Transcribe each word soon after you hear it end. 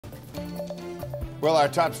Well, our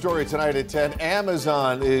top story tonight at 10,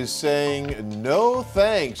 Amazon is saying no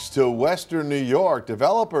thanks to Western New York.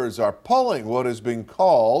 Developers are pulling what has been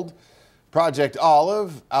called Project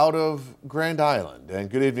Olive out of Grand Island.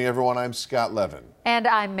 And good evening, everyone. I'm Scott Levin. And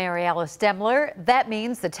I'm Mary Alice Demler. That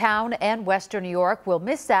means the town and Western New York will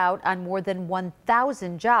miss out on more than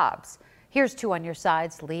 1,000 jobs. Here's 2 on your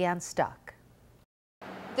sides, Leanne Stuck.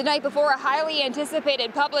 The night before a highly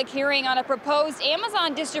anticipated public hearing on a proposed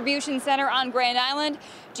Amazon distribution center on Grand Island,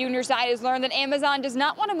 Junior Side has learned that Amazon does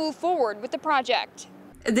not want to move forward with the project.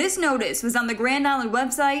 This notice was on the Grand Island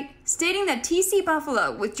website stating that TC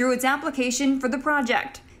Buffalo withdrew its application for the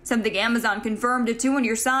project, something Amazon confirmed to 2 on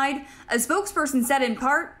Your Side. A spokesperson said in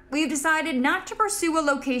part, "We have decided not to pursue a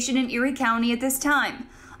location in Erie County at this time,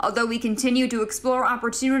 although we continue to explore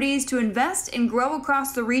opportunities to invest and grow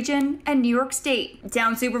across the region and New York State."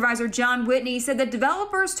 Town Supervisor John Whitney said that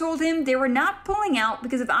developers told him they were not pulling out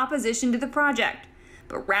because of opposition to the project,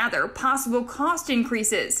 but rather possible cost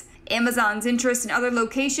increases, Amazon's interest in other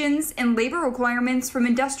locations, and labor requirements from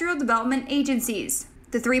industrial development agencies.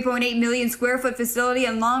 The 3.8 million square foot facility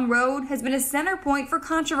on Long Road has been a center point for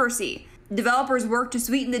controversy. Developers worked to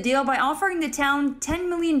sweeten the deal by offering the town $10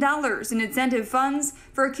 million in incentive funds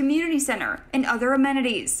for a community center and other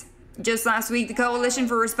amenities. Just last week, the Coalition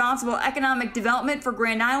for Responsible Economic Development for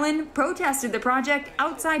Grand Island protested the project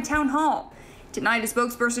outside Town Hall. Tonight, a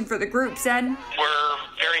spokesperson for the group said, "We're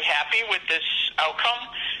very happy with this outcome,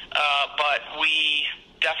 but we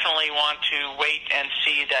definitely want to wait and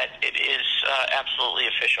see that it is absolutely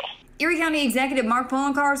official." Erie County Executive Mark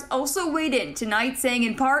Poloncarz also weighed in tonight, saying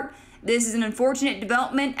in part, "This is an unfortunate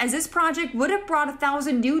development, as this project would have brought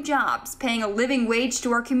 1,000 new jobs, paying a living wage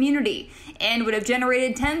to our community, and would have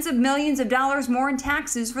generated tens of millions of dollars more in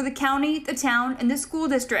taxes for the county, the town, and the school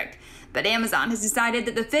district. But Amazon has decided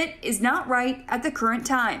that the fit is not right at the current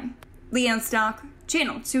time." Leanne Stock,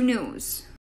 Channel 2 News.